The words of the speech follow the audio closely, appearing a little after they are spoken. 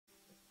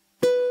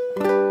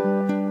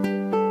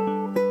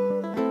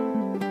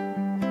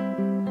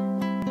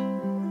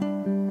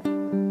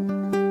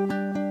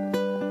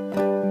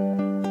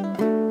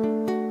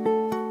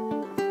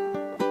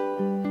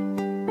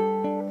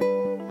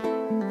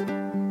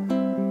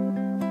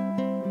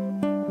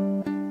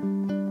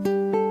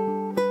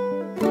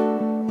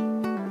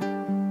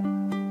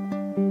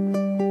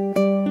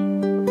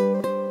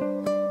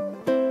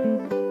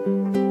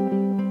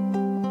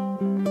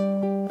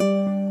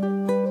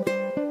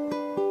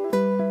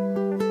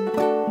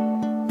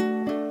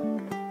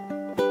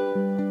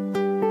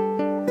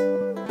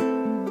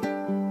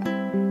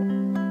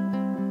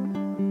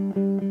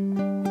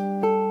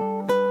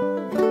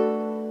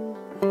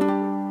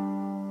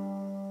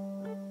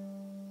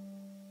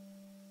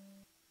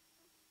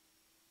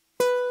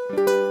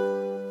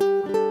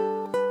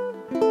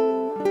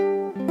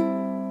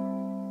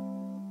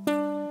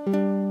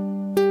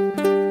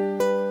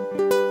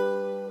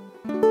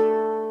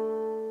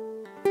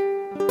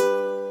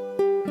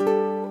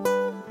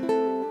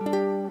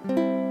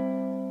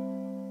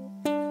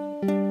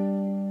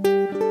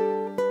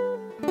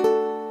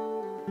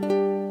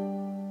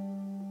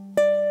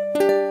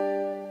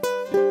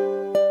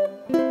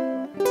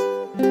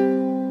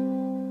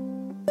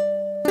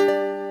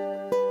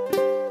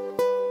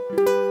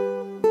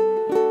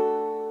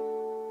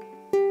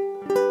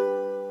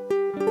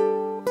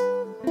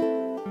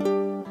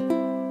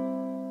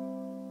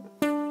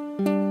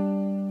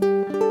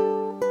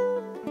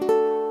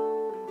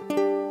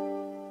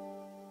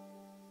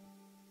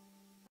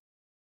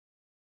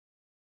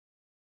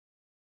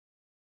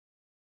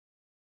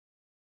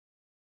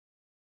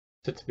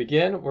So to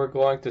begin, we're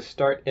going to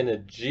start in a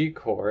G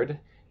chord,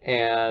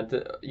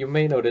 and you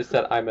may notice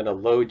that I'm in a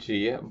low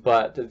G,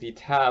 but the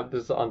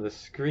tabs on the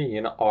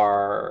screen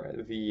are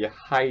the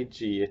high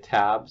G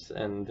tabs,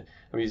 and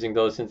I'm using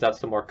those since that's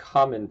the more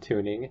common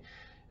tuning.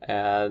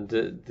 And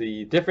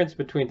the difference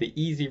between the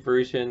easy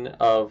version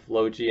of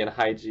low G and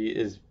high G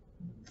is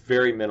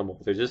very minimal.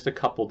 There's just a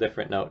couple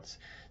different notes.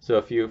 So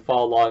if you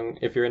follow along,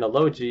 if you're in a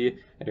low G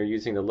and you're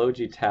using the low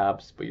G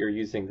tabs, but you're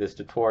using this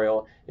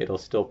tutorial, it'll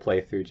still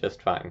play through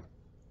just fine.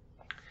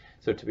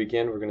 So to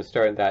begin, we're going to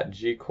start in that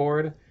G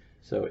chord.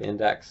 So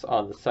index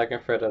on the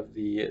second fret of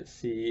the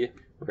C,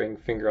 ring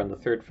finger on the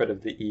third fret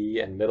of the E,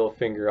 and middle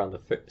finger on the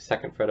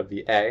second fret of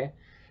the A.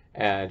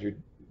 And you're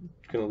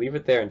going to leave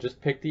it there and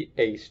just pick the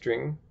A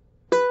string,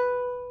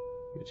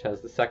 which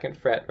has the second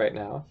fret right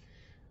now.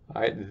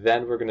 All right,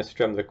 then we're going to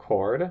strum the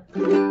chord.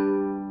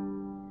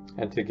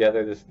 And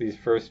together, these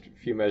first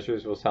few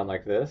measures will sound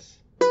like this.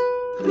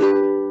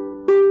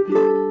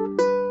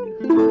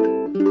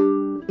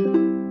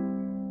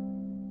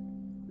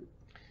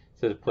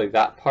 So to play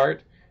that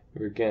part,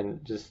 we're again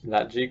just in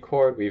that G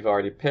chord we've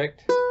already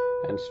picked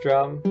and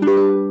strum.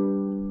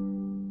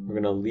 We're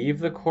going to leave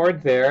the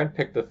chord there and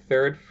pick the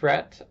third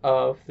fret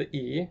of the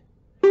E.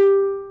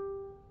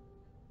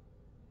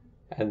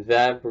 And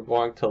then we're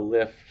going to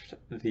lift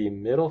the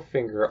middle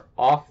finger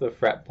off the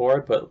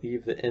fretboard, but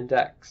leave the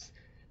index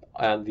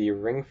and the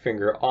ring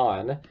finger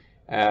on.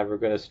 And we're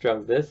going to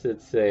strum this.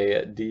 It's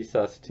a D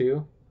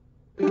sus2.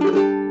 I'm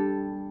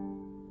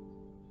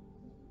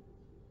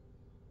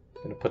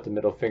going to put the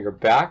middle finger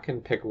back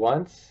and pick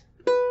once.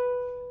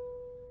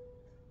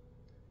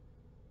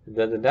 And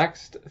then the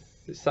next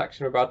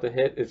section we're about to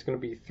hit is going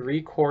to be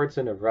 3 chords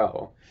in a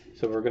row.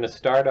 So we're going to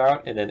start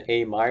out in an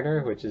A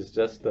minor, which is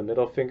just the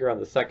middle finger on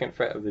the second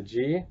fret of the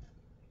G.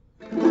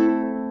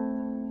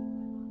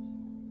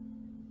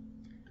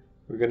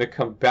 We're going to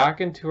come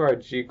back into our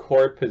G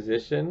chord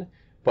position,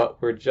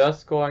 but we're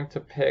just going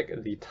to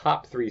pick the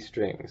top 3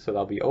 strings. So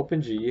that'll be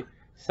open G,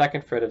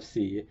 second fret of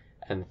C,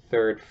 and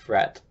third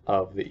fret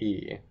of the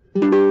E.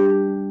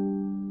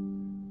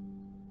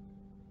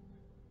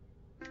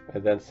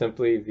 And then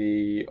simply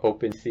the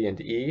open C and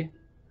E.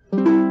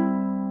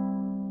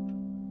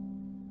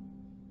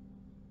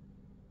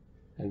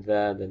 And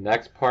then the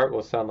next part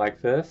will sound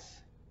like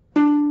this.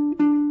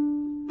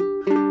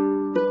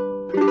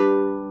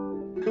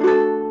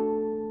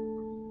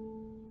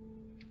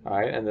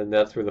 Alright, and then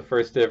that's where the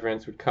first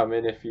difference would come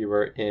in if you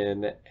were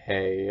in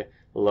a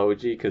low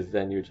G, because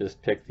then you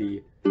just pick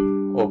the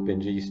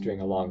open G string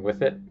along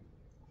with it.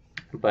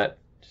 But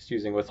just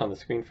using what's on the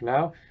screen for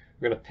now,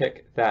 we're going to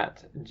pick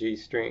that G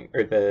string,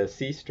 or the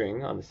C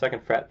string on the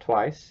second fret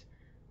twice.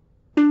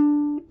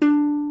 Then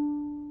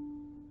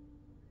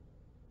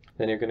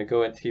you're going to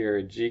go into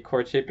your G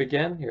chord shape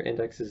again. Your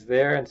index is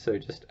there, and so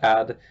just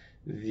add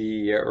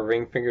the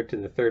ring finger to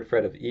the third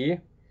fret of E,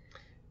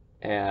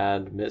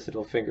 and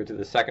middle finger to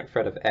the second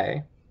fret of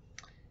A.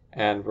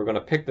 And we're going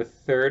to pick the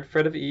third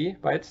fret of E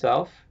by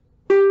itself,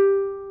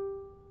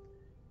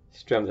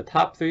 strum the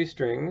top 3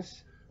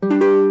 strings,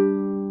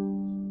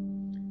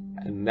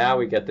 and now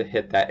we get to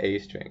hit that A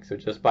string. So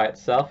just by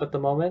itself at the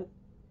moment,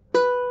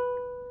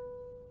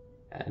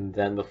 and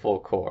then the full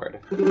chord.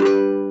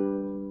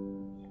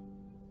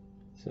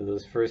 So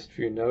those first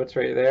few notes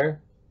right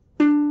there.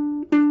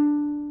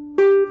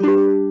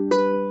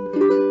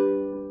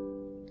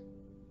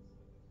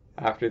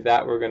 After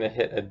that, we're going to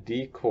hit a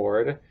D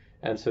chord,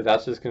 and so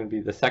that's just going to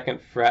be the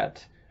second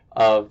fret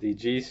of the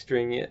G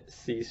string,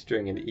 C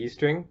string, and E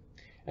string.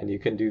 And you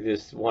can do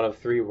this one of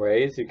 3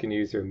 ways. You can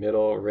use your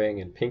middle, ring,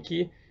 and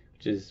pinky,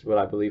 which is what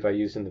I believe I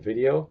used in the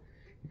video.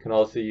 You can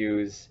also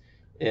use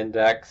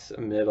index,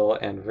 middle,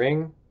 and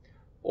ring,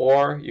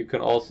 or you can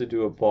also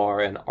do a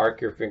bar and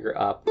arc your finger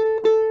up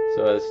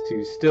so as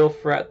to still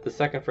fret the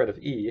second fret of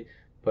E,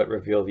 but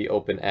reveal the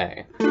open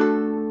A.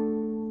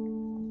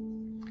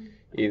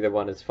 Either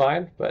one is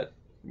fine, but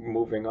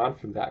moving on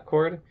from that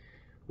chord,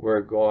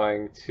 we're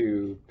going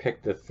to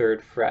pick the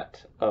third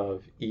fret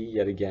of E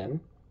yet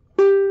again.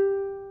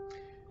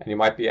 And you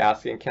might be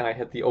asking, can I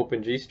hit the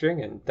open G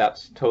string? And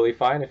that's totally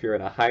fine. If you're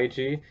in a high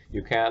G,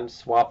 you can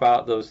swap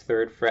out those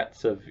third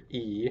frets of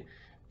E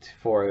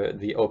for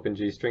the open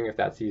G string if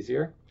that's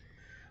easier.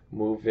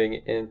 Moving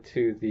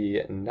into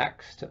the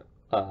next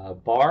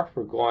bar,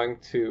 we're going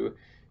to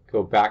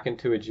go back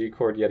into a G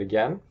chord yet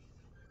again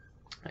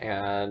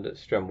and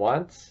strum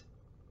once.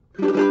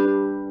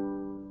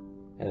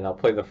 And I'll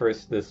play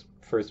this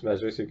first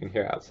measure so you can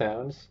hear how it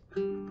sounds.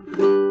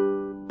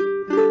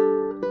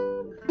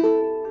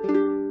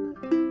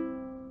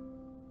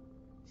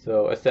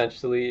 So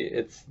essentially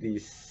it's the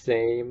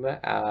same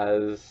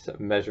as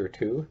measure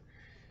 2.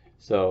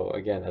 So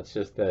again, that's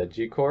just the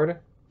G chord,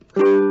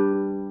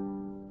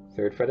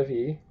 third fret of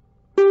E,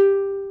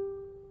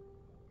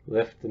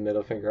 lift the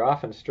middle finger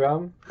off and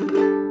strum,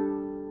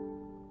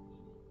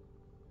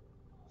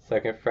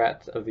 second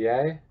fret of the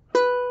A,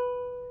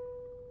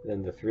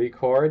 then the 3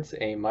 chords,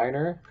 A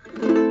minor,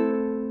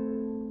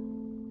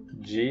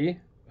 G,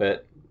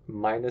 but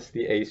minus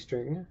the A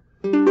string,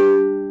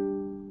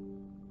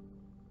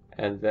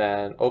 and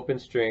then open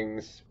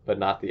strings, but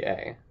not the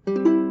A.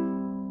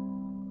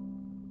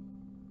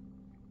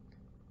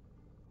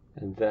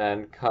 And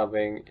then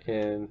coming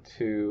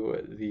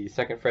into the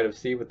second fret of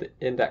C with the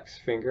index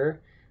finger,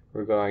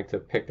 we're going to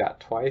pick that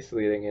twice,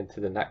 leading into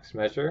the next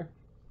measure.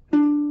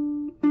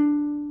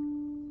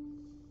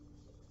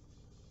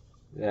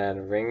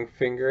 Then ring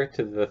finger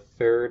to the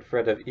third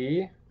fret of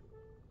E,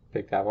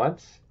 pick that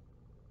once.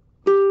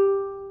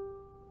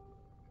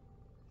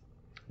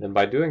 Then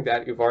by doing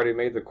that, you've already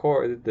made the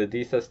chord, the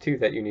D sus2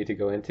 that you need to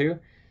go into.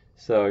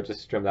 So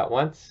just strum that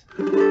once.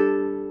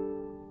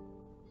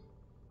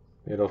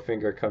 Middle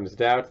finger comes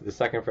down to the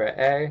second fret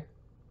A.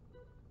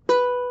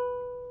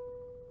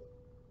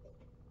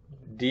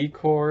 D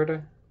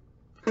chord.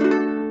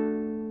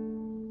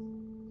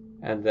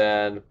 And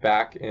then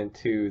back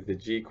into the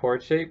G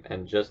chord shape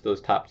and just those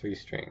top 3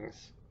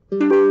 strings.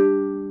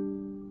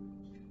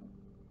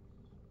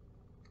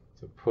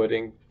 So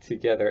putting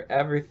together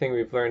everything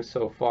we've learned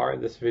so far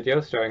in this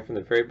video, starting from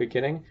the very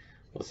beginning,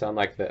 will sound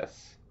like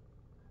this.